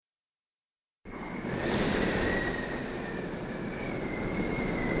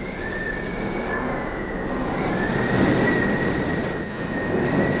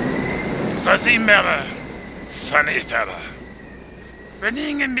fuzzy fella, funny fella,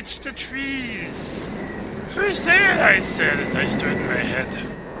 running amidst the trees. Who's there? I said as I stirred my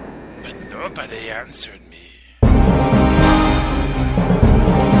head, but nobody answered me.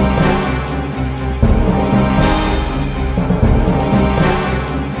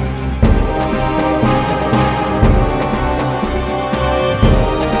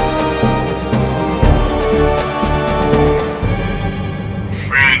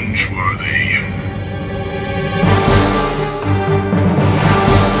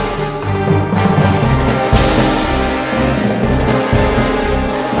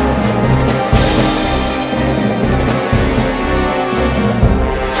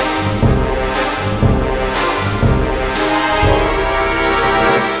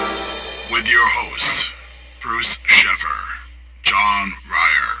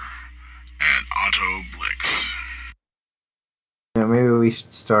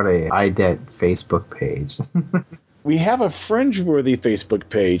 Start a IDET Facebook page. We have a Fringeworthy Facebook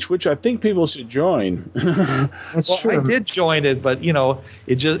page, which I think people should join. That's true. I did join it, but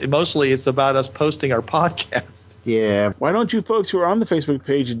mostly it's about us posting our podcast. Yeah. Why don't you folks who are on the Facebook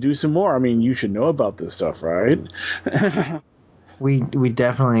page do some more? I mean, you should know about this stuff, right? We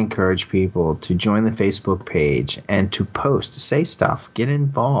definitely encourage people to join the Facebook page and to post, to say stuff, get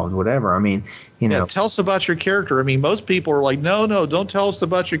involved, whatever. I mean, tell us about your character. I mean, most people are like, no, don't tell us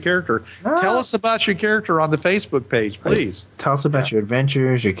about your character. No. Tell us about your character on the Facebook page, please. Tell us about your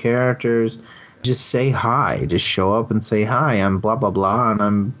adventures, your characters. Just say hi. Just show up and say hi. I'm blah blah blah,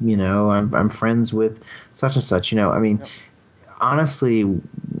 and I'm friends with such and such. I mean. Yep. Honestly,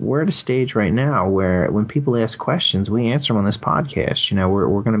 we're at a stage right now where when people ask questions, we answer them on this podcast.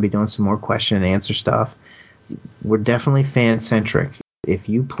 We're going to be doing some more question and answer stuff. We're definitely fan-centric. If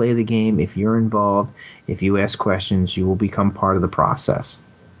you play the game, if you're involved, if you ask questions, you will become part of the process.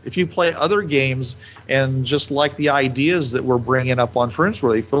 If you play other games and just like the ideas that we're bringing up on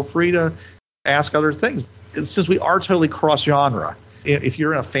Fringeworthy, feel free to ask other things. Since we are totally cross-genre. If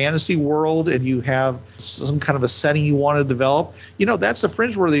you're in a fantasy world and you have some kind of a setting you want to develop, that's a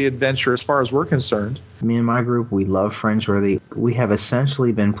Fringeworthy adventure as far as we're concerned. Me and my group, we love Fringeworthy. We have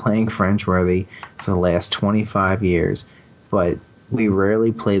essentially been playing Fringeworthy for the last 25 years, but we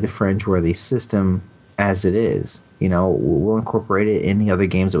rarely play the Fringeworthy system as it is. We'll incorporate it in the other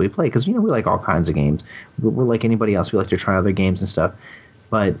games that we play because, we like all kinds of games. We're like anybody else. We like to try other games and stuff.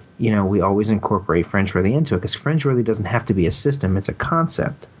 But, we always incorporate Fringeworthy into it because Fringeworthy doesn't have to be a system. It's a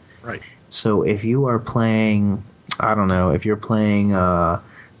concept. Right. So if you are playing,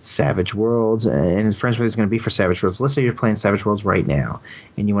 Savage Worlds, and Fringeworthy is going to be for Savage Worlds. Let's say you're playing Savage Worlds right now,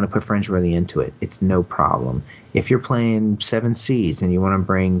 and you want to put Fringeworthy into it. It's no problem. If you're playing Seven Seas and you want to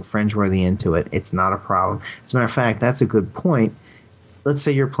bring Fringeworthy into it, it's not a problem. As a matter of fact, that's a good point. Let's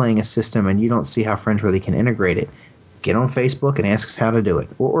say you're playing a system and you don't see how Fringeworthy can integrate it. Get on Facebook and ask us how to do it.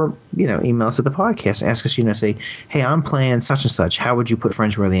 Or email us at the podcast. Ask us, say, hey, I'm playing such and such. How would you put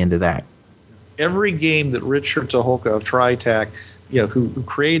Fringeworthy into that? Every game that Richard Taholka of TriTac, who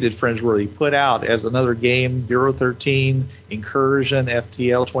created Fringeworthy, put out as another game, Bureau 13, Incursion,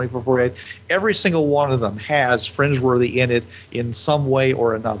 FTL 2448, every single one of them has Fringeworthy in it in some way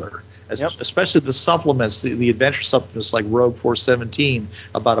or another. Especially the supplements, the adventure supplements like Rogue 417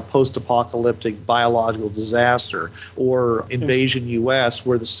 about a post-apocalyptic biological disaster, or Invasion U.S.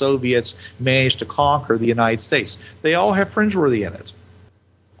 where the Soviets managed to conquer the United States. They all have Fringeworthy in it.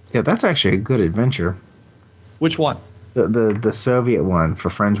 Yeah, that's actually a good adventure. Which one? The Soviet one for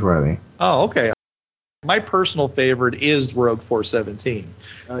Fringeworthy. Oh, okay. My personal favorite is Rogue 417,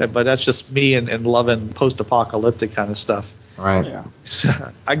 but that's just me and loving post-apocalyptic kind of stuff. Right. Yeah. So,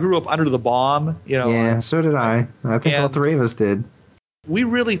 I grew up under the bomb, Yeah, so did I. I think all three of us did. We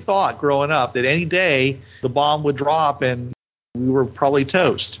really thought growing up that any day the bomb would drop and we were probably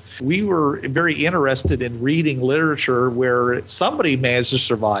toast. We were very interested in reading literature where somebody managed to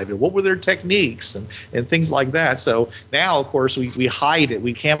survive and what were their techniques and things like that. So now, of course, we hide it.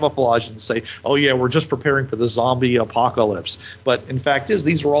 We camouflage it and say, oh, yeah, we're just preparing for the zombie apocalypse. But in fact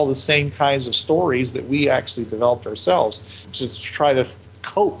these are all the same kinds of stories that we actually developed ourselves to try to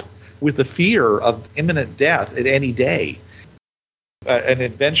cope with the fear of imminent death at any day. An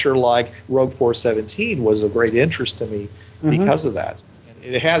adventure like Rogue 417 was of great interest to me because of that.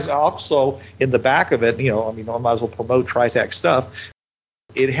 And it has also in the back of it, I might as well promote TriTac stuff.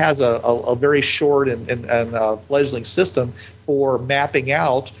 It has a very short and fledgling system for mapping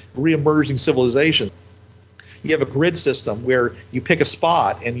out re-emerging civilizations. you have a grid system where you pick a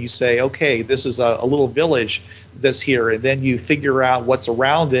spot and you say, okay, this is a little village that's here, and then you figure out what's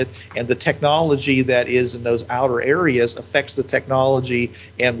around it, and the technology that is in those outer areas affects the technology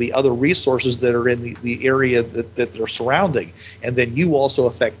and the other resources that are in the area that they're surrounding. And then you also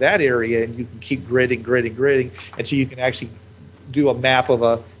affect that area, and you can keep gridding until you can actually do a map of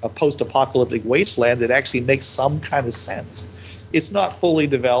a post-apocalyptic wasteland that actually makes some kind of sense. It's not fully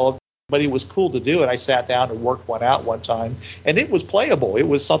developed, but it was cool to do it. I sat down and worked one out one time, and it was playable. It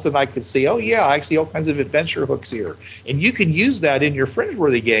was something I could see, oh yeah, I see all kinds of adventure hooks here. And you can use that in your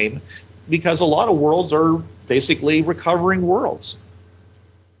Fringeworthy game because a lot of worlds are basically recovering worlds.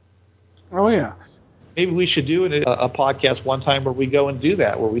 Oh, yeah. Maybe we should do a podcast one time where we go and do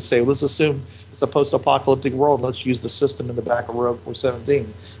that, where we say, let's assume it's a post-apocalyptic world. Let's use the system in the back of Rogue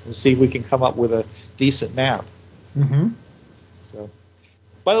 417 and see if we can come up with a decent map. Mm-hmm. So,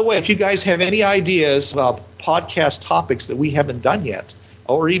 by the way, if you guys have any ideas about podcast topics that we haven't done yet,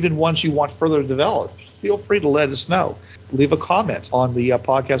 or even ones you want further developed, feel free to let us know. Leave a comment on the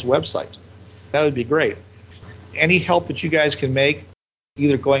podcast website. That would be great. Any help that you guys can make,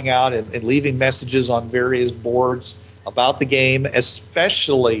 either going out and leaving messages on various boards about the game,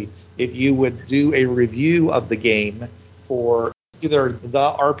 especially if you would do a review of the game for either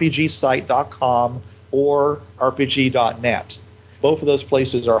therpgsite.com or rpg.net. Both of those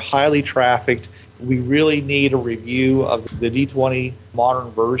places are highly trafficked. We really need a review of the D20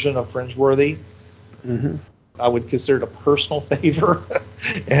 modern version of Fringeworthy. Mm-hmm. I would consider it a personal favor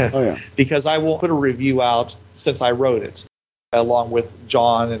because I won't put a review out since I wrote it, along with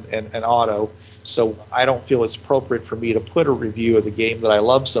John and Otto. So I don't feel it's appropriate for me to put a review of the game that I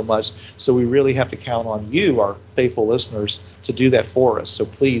love so much. So we really have to count on you, our faithful listeners, to do that for us. So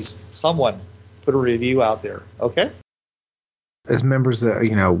please, someone, put a review out there. Okay? As members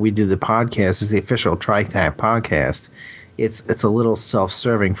that we do the podcast, as the official TriTac podcast, it's a little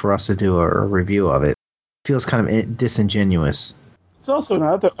self-serving for us to do a review of it. It feels kind of disingenuous. It's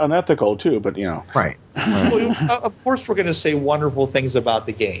also unethical too, but Right. Well, of course, we're going to say wonderful things about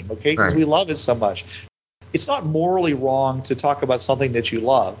the game, okay? Because we love it so much. It's not morally wrong to talk about something that you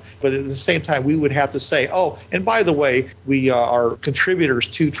love, but at the same time, we would have to say, oh, and by the way, we are contributors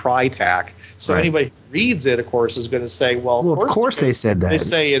to TriTac. So anybody who reads it, of course, is going to say, well, of course they said that. They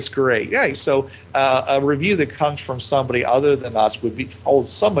say it's great. Yeah, so a review that comes from somebody other than us would hold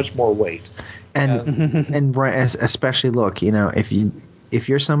so much more weight. And especially, look, if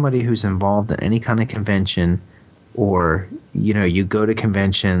you're somebody who's involved in any kind of convention, or you go to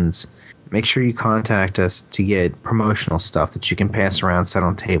conventions, make sure you contact us to get promotional stuff that you can pass around, set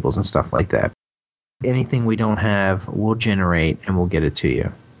on tables and stuff like that. Anything we don't have, we'll generate and we'll get it to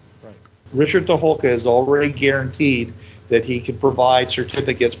you. Right. Richard Toholka has already guaranteed that he can provide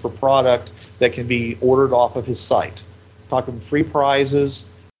certificates for product that can be ordered off of his site. Talking free prizes,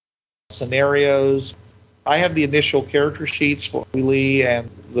 scenarios. I have the initial character sheets for Lee and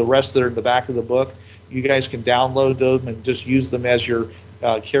the rest that are in the back of the book. You guys can download them and just use them as your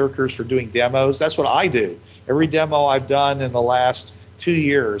characters for doing demos. That's what I do. Every demo I've done in the last 2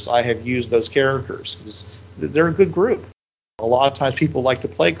 years, I have used those characters. They're a good group. A lot of times people like to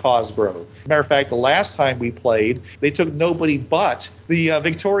play Cosgrove. Matter of fact, the last time we played, they took nobody but the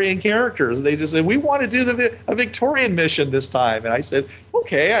Victorian characters. They just said, we want to do a Victorian mission this time. And I said,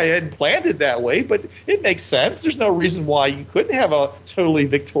 okay, I hadn't planned it that way, but it makes sense. There's no reason why you couldn't have a totally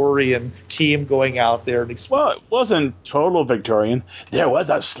Victorian team going out there and explore. Well, it wasn't total Victorian. There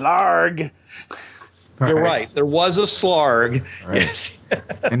was a Slarg. You're right. There was a Slarg. Right. Yes.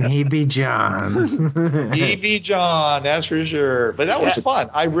 And he be John. He be John, that's for sure. But that was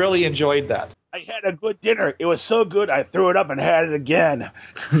fun. I really enjoyed that. I had a good dinner. It was so good, I threw it up and had it again.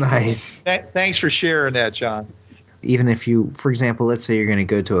 Nice. Thanks for sharing that, John. Even if you, for example, let's say you're going to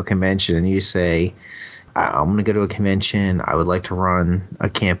go to a convention and you say, I'm going to go to a convention, I would like to run a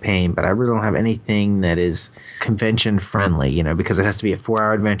campaign, but I really don't have anything that is convention friendly, because it has to be a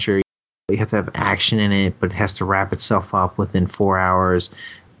 4-hour adventure. You have to have action in it, but it has to wrap itself up within 4 hours.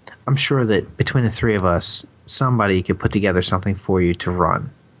 I'm sure that between the three of us, somebody could put together something for you to run.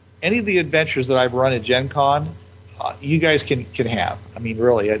 Any of the adventures that I've run at Gen Con, you guys can have. I mean,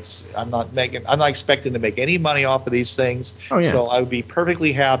 really, I'm not expecting to make any money off of these things. Oh, yeah. So I would be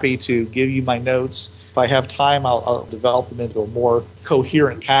perfectly happy to give you my notes. If I have time, I'll develop them into a more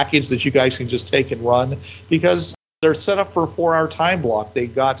coherent package that you guys can just take and run, because they're set up for a 4-hour time block.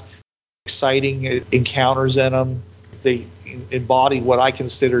 They've got exciting encounters in them. They embody what I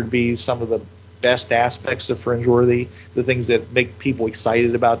consider to be some of the best aspects of Fringeworthy, the things that make people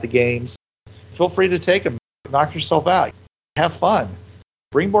excited about the games. Feel free to take them. Knock yourself out. Have fun.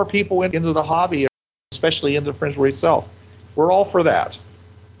 Bring more people into the hobby. especially into Fringeworthy itself. We're all for that.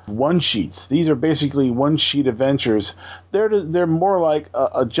 One sheets. These are basically one sheet adventures. They're more like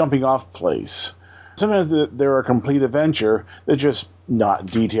a jumping off place. Sometimes they're a complete adventure. They're just not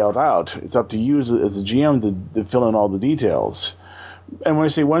detailed out. It's up to you as a GM to fill in all the details. And when I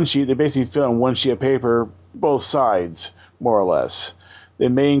say one sheet, they basically fill in one sheet of paper, both sides, more or less. They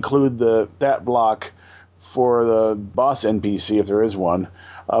may include the stat block for the boss NPC if there is one,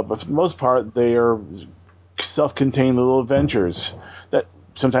 but for the most part, they are self-contained little adventures that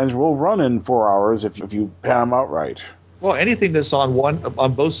sometimes will run in 4 hours if you pan them out right. Well, anything that's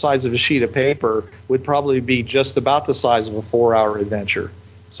on both sides of a sheet of paper would probably be just about the size of a 4-hour adventure.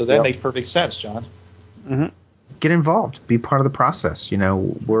 So that makes perfect sense, John. Mm-hmm. Get involved. Be part of the process.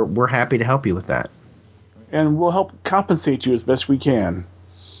 We're happy to help you with that. And we'll help compensate you as best we can.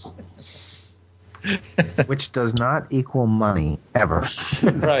 Which does not equal money, ever.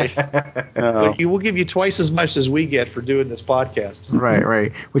 Right. No. But we'll give you twice as much as we get for doing this podcast.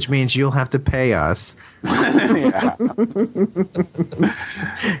 Right. Which means you'll have to pay us. Yeah. You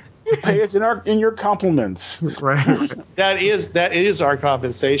pay us in your compliments. Right. That is our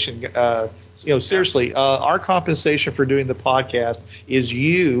compensation. Seriously, our compensation for doing the podcast is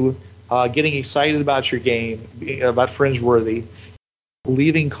you getting excited about your game, about Fringeworthy,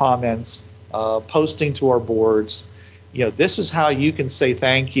 leaving comments, posting to our boards. This is how you can say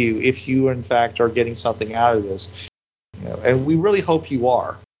thank you if you, in fact, are getting something out of this. And we really hope you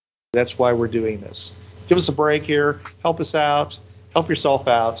are. That's why we're doing this. Give us a break here. Help us out. Help yourself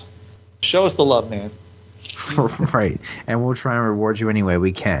out. Show us the love, man. Right. And we'll try and reward you any way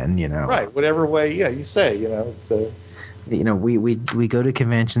we can, Right. Whatever way, you say, it's we go to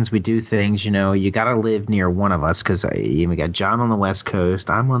conventions, we do things, you got to live near one of us because we got John on the West Coast,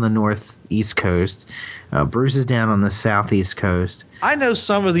 I'm on the Northeast Coast, Bruce is down on the Southeast Coast. I know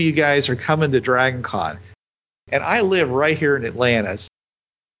some of you guys are coming to Dragon Con, and I live right here in Atlanta.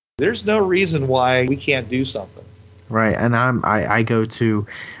 There's no reason why we can't do something. Right, and I go to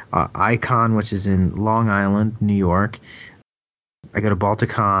Icon, which is in Long Island, New York. I go to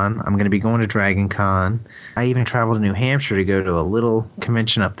Balticon. I'm going to be going to Dragon Con. I even travel to New Hampshire to go to a little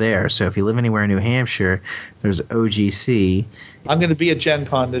convention up there. So if you live anywhere in New Hampshire, there's OGC. I'm going to be at Gen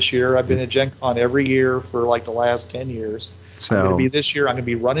Con this year. I've been at Gen Con every year for like the last 10 years. So I'm going to be this year. I'm going to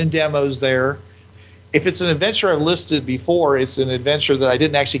be running demos there. If it's an adventure I've listed before, it's an adventure that I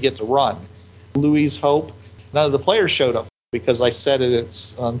didn't actually get to run. Louis Hope. None of the players showed up because I said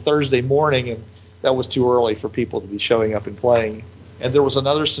it's on Thursday morning, and that was too early for people to be showing up and playing. And there was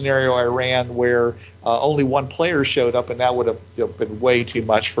another scenario I ran where only one player showed up, and that would have been way too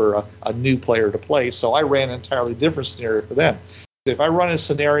much for a new player to play. So I ran an entirely different scenario for them. If I run a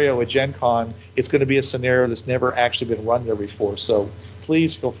scenario at Gen Con, it's going to be a scenario that's never actually been run there before. So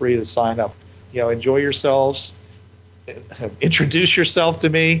please feel free to sign up. Enjoy yourselves. Introduce yourself to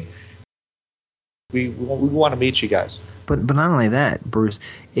me. We want to meet you guys. But not only that, Bruce,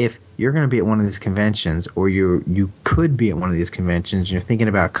 if you're going to be at one of these conventions, or you could be at one of these conventions, and you're thinking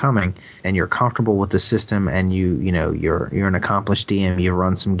about coming, and you're comfortable with the system, and you're an accomplished DM, you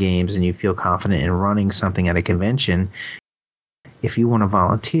run some games, and you feel confident in running something at a convention, if you want to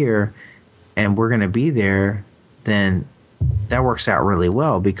volunteer, and we're going to be there, then that works out really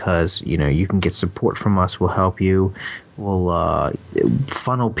well because you can get support from us. We'll help you. We'll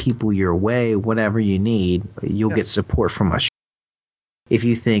funnel people your way, whatever you need. You'll get support from us. If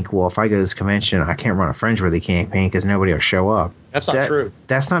you think, well, if I go to this convention, I can't run a Fringeworthy campaign because nobody will show up. That's not true.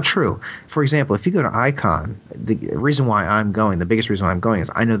 That's not true. For example, if you go to Icon, the reason why I'm going, the biggest reason why I'm going is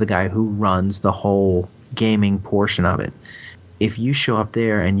I know the guy who runs the whole gaming portion of it. If you show up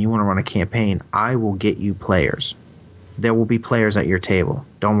there and you want to run a campaign, I will get you players. There will be players at your table.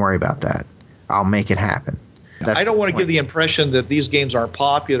 Don't worry about that. I'll make it happen. I don't want to give the impression that these games aren't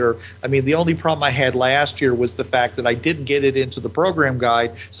popular. I mean, the only problem I had last year was the fact that I didn't get it into the program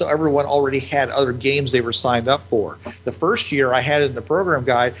guide, so everyone already had other games they were signed up for. The first year I had it in the program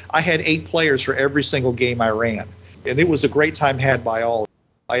guide, I had 8 players for every single game I ran, and it was a great time had by all.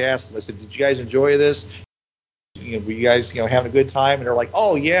 I asked them, I said, did you guys enjoy this? Were you guys having a good time? And they're like,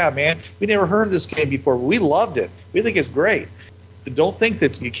 oh, yeah, man, we never heard of this game before. We loved it. We think it's great. But don't think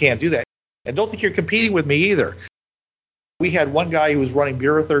that you can't do that. And don't think you're competing with me either. We had one guy who was running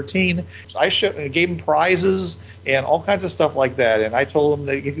Bureau 13. I gave him prizes and all kinds of stuff like that. And I told him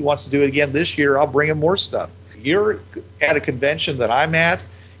that if he wants to do it again this year, I'll bring him more stuff. You're at a convention that I'm at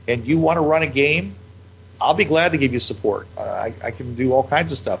and you want to run a game, I'll be glad to give you support. I can do all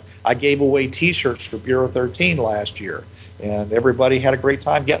kinds of stuff. I gave away T-shirts for Bureau 13 last year, and everybody had a great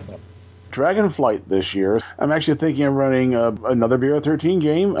time getting them. Dragonflight this year. I'm actually thinking of running another BR13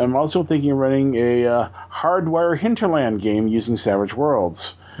 game. I'm also thinking of running a Hardwire Hinterland game using Savage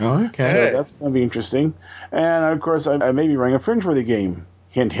Worlds. Oh, okay. So that's going to be interesting. And, of course, I may be running a Fringeworthy game.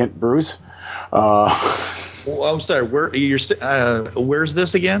 Hint, hint, Bruce. Well, I'm sorry. Where's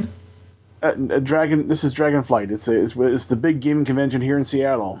this again? This is Dragonflight. It's the big gaming convention here in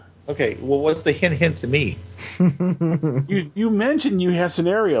Seattle. Okay. Well, what's the hint to me? You mentioned you have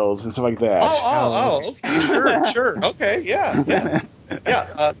scenarios and stuff like that. Oh. Okay. Sure. Okay. Yeah.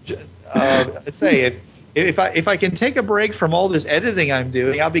 Say if I can take a break from all this editing I'm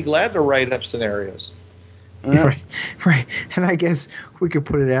doing, I'll be glad to write up scenarios. Right. And I guess we could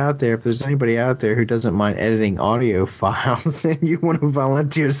put it out there. If there's anybody out there who doesn't mind editing audio files and you want to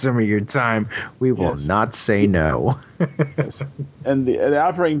volunteer some of your time, we will not say no. Yes. And the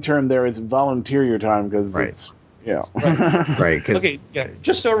operating term there is volunteer your time because it's, Right. Okay,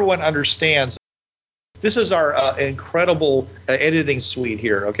 just so everyone understands, this is our incredible editing suite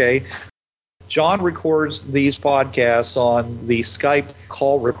here, okay? John records these podcasts on the Skype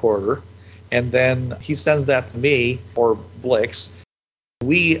call recorder, and then he sends that to me or Blix.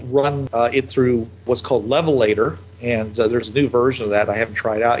 We run it through what's called Levelator, and there's a new version of that I haven't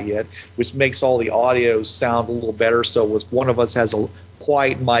tried out yet, which makes all the audio sound a little better. So if one of us has a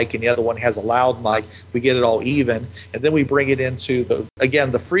quiet mic and the other one has a loud mic, we get it all even. And then we bring it into,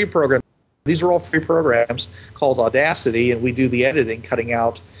 the free program. These are all free programs called Audacity, and we do the editing, cutting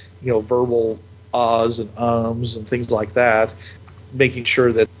out verbal uhs and ums and things like that, making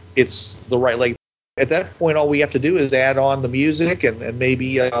sure that it's the right length. At that point, all we have to do is add on the music and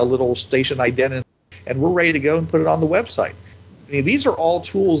maybe a little station identity, and we're ready to go and put it on the website. I mean, these are all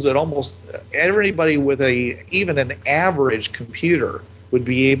tools that almost everybody with even an average computer would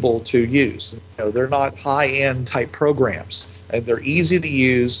be able to use. They're not high-end type programs, and they're easy to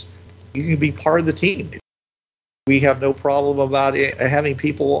use. You can be part of the team. We have no problem about having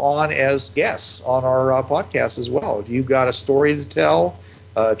people on as guests on our podcast as well. If you've got a story to tell,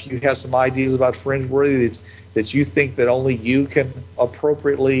 if you have some ideas about Fringeworthy that you think that only you can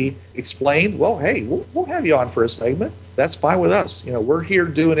appropriately explain, well, hey, we'll have you on for a segment. That's fine with us. We're here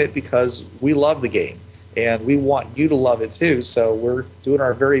doing it because we love the game, and we want you to love it too. So we're doing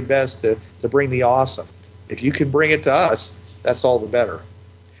our very best to bring the awesome. If you can bring it to us, that's all the better.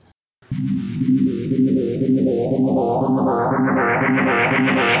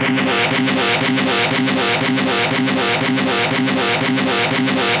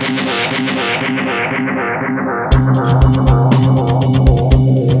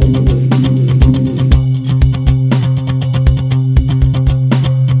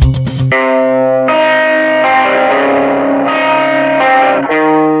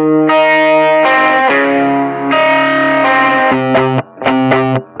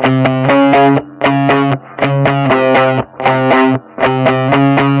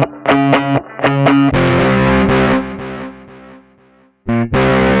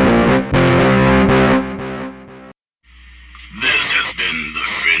 This has been the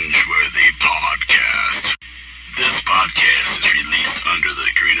Fringeworthy Podcast. This podcast is released under the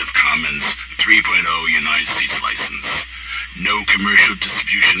Creative Commons 3.0 United States license. No commercial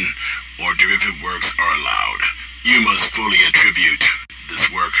distribution or derivative works are allowed. You must fully attribute this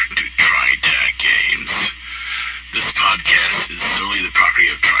work to TriTac Games. This podcast is solely the property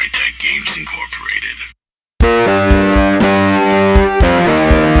of TriTac Games Incorporated.